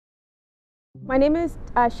My name is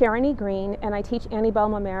Sharony Green, and I teach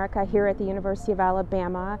Antebellum America here at the University of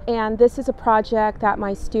Alabama. And this is a project that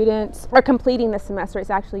my students are completing this semester.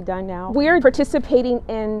 It's actually done now. We're participating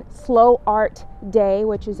in Slow Art Day,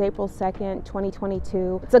 which is April 2nd,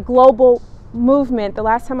 2022. It's a global movement. The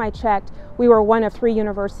last time I checked, we were one of 3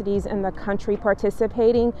 universities in the country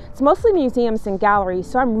participating. It's mostly museums and galleries,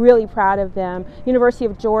 so I'm really proud of them. University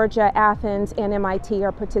of Georgia, Athens, and MIT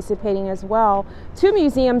are participating as well. 2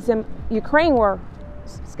 museums in Ukraine were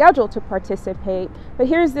scheduled to participate, but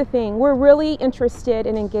here's the thing. We're really interested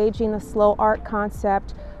in engaging the slow art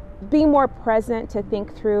concept, being more present to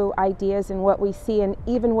think through ideas and what we see and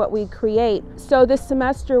even what we create. So this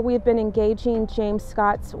semester we've been engaging James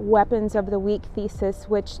Scott's Weapons of the Weak thesis,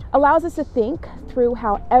 which allows us to think through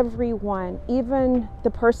how everyone, even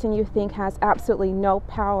the person you think has absolutely no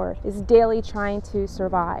power, is daily trying to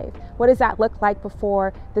survive. What does that look like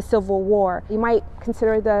before the Civil War? You might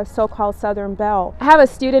consider the so-called Southern Belle. I have a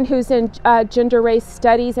student who's in gender race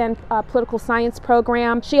studies and political science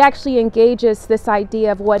program. She actually engages this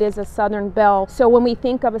idea of what is a Southern Belle. So when we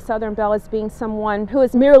think of a Southern Belle as being someone who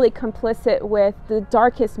is merely complicit with the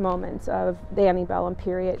darkest moments of the antebellum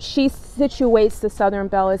period, she situates the Southern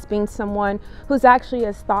Belle as being someone who's actually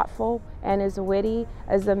as thoughtful and as witty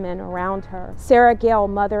as the men around her. Sarah Gale,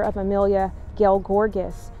 mother of Amelia Gale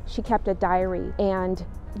Gorgas, she kept a diary, and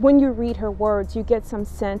when you read her words, you get some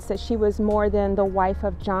sense that she was more than the wife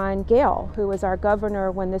of John Gale, who was our governor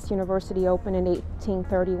when this university opened in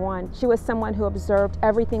 1831. She was someone who observed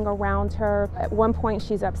everything around her. At one point,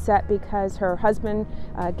 she's upset because her husband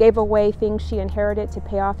gave away things she inherited to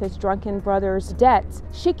pay off his drunken brother's debts.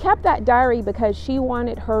 She kept that diary because she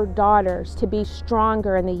wanted her daughters to be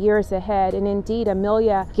stronger in the years ahead. And indeed,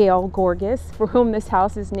 Amelia Gale Gorgas, for whom this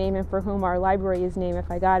house is named and for whom our library is named, if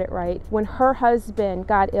I got it right, when her husband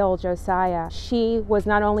got ill, Josiah, she was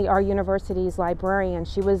not only our university's librarian,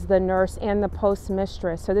 she was the nurse and the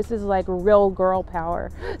postmistress. So this is like real girl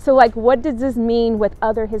power. So like, what does this mean with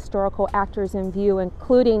other historical actors in view,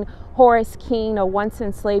 including Horace King, a once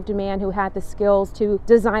enslaved man who had the skills to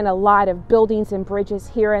design a lot of buildings and bridges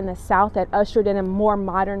here in the South that ushered in a more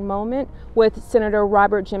modern moment, with Senator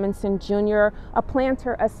Robert Jemison Jr., a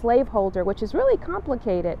planter, a slaveholder, which is really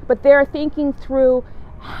complicated. But they're thinking through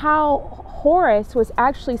how Horace was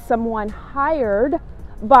actually someone hired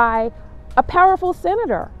by a powerful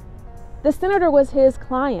senator. The senator was his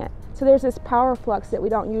client. So there's this power flux that we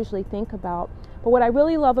don't usually think about. But what I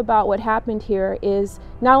really love about what happened here is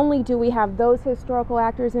not only do we have those historical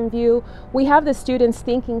actors in view, we have the students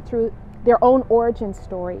thinking through their own origin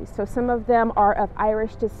stories. So some of them are of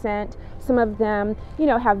Irish descent, some of them,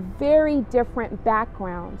 have very different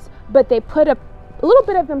backgrounds, but they put a little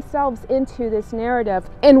bit of themselves into this narrative.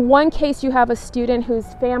 In one case, you have a student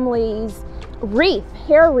whose family's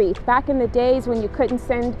hair wreath, back in the days when you couldn't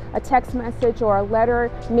send a text message or a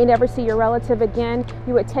letter, you may never see your relative again,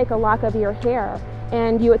 you would take a lock of your hair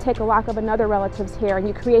and you would take a lock of another relative's hair and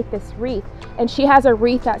you create this wreath. And she has a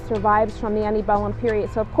wreath that survives from the antebellum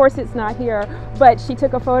period. So of course it's not here, but she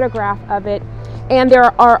took a photograph of it. And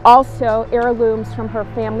there are also heirlooms from her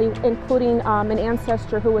family, including an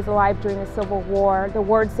ancestor who was alive during the Civil War. The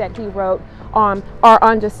words that he wrote are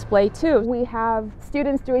on display too. We have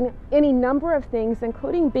students doing any number of things,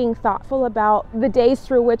 including being thoughtful about the days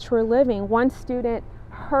through which we're living. One student,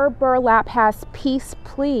 her burlap has "Peace,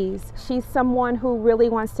 Please." She's someone who really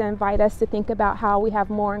wants to invite us to think about how we have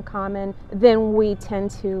more in common than we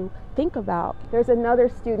tend to think about. There's another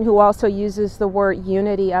student who also uses the word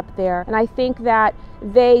unity up there, and I think that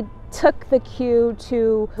they took the cue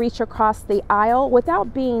to reach across the aisle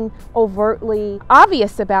without being overtly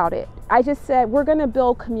obvious about it. I just said, we're going to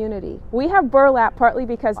build community. We have burlap partly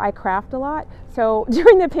because I craft a lot. So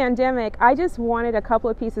during the pandemic, I just wanted a couple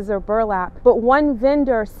of pieces of burlap, but one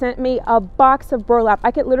vendor sent me a box of burlap.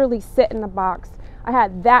 I could literally sit in the box. I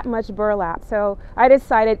had that much burlap. So I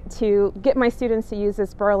decided to get my students to use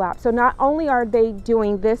this burlap. So not only are they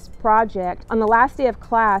doing this project, on the last day of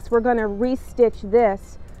class, we're going to restitch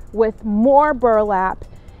this with more burlap,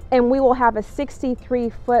 and we will have a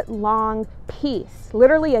 63-foot long piece,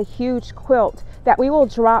 literally a huge quilt, that we will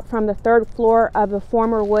drop from the 3rd floor of the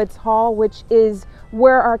former Woods Hall, which is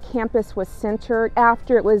where our campus was centered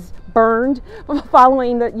after it was burned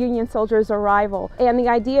following the Union soldiers' arrival. And the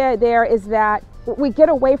idea there is that we get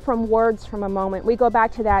away from words from a moment. We go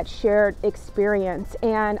back to that shared experience.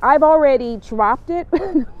 And I've already dropped it.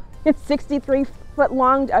 It's 63-foot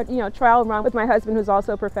long, trial run with my husband, who's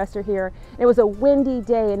also a professor here. It was a windy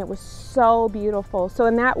day and it was so beautiful. So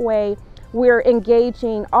in that way, we're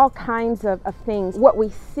engaging all kinds of things, what we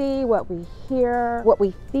see, what we hear, what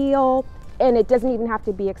we feel, and it doesn't even have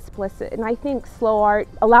to be explicit. And I think slow art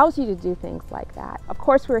allows you to do things like that. Of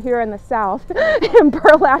course, we're here in the South, and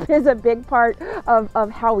burlap is a big part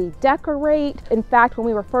of how we decorate. In fact, when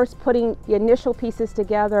we were first putting the initial pieces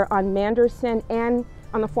together on Manderson and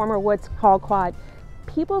on the former Woods Hall Quad,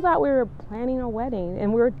 people thought we were planning a wedding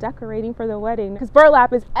and we were decorating for the wedding because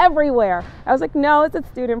burlap is everywhere. I was like, no, it's a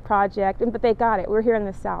student project, but they got it. We're here in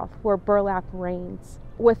the South where burlap reigns.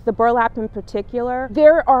 With the burlap in particular,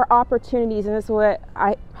 there are opportunities, and this is what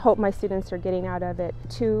I hope my students are getting out of it,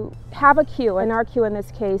 to have a cue, and our cue in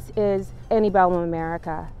this case is Antebellum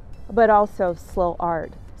America, but also slow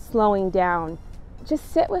art, slowing down.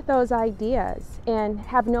 Just sit with those ideas and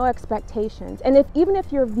have no expectations. And even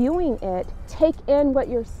if you're viewing it, take in what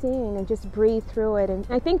you're seeing and just breathe through it. And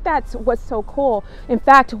I think that's what's so cool. In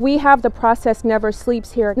fact, we have the process never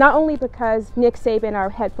sleeps here, not only because Nick Saban,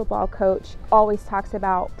 our head football coach, always talks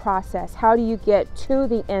about process. How do you get to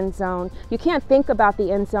the end zone? You can't think about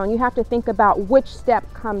the end zone. You have to think about which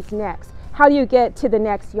step comes next. How do you get to the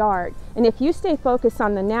next yard? And if you stay focused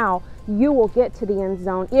on the now, you will get to the end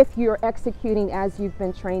zone if you're executing as you've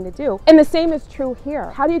been trained to do. And the same is true here.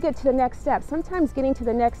 How do you get to the next step? Sometimes getting to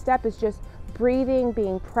the next step is just breathing,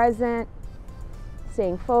 being present,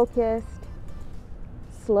 staying focused,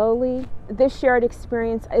 slowly. This shared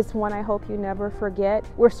experience is one I hope you never forget.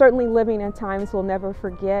 We're certainly living in times we'll never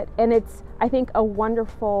forget, and it's, I think, a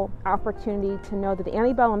wonderful opportunity to know that the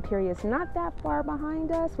antebellum period is not that far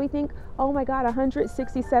behind us. We think, oh my God,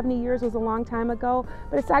 160, 70 years was a long time ago,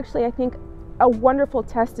 but it's actually, I think, a wonderful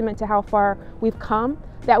testament to how far we've come,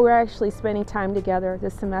 that we're actually spending time together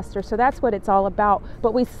this semester. So that's what it's all about.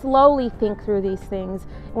 But we slowly think through these things.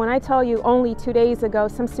 When I tell you only 2 days ago,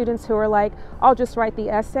 some students who are like, I'll just write the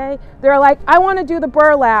essay, they're like, I want to do the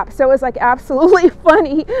burlap. So it was like absolutely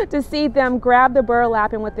funny to see them grab the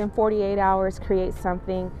burlap and within 48 hours create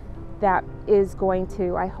something that is going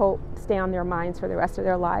to, I hope, stay on their minds for the rest of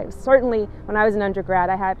their lives. Certainly when I was an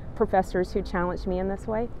undergrad, I had professors who challenged me in this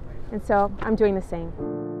way. And so I'm doing the same.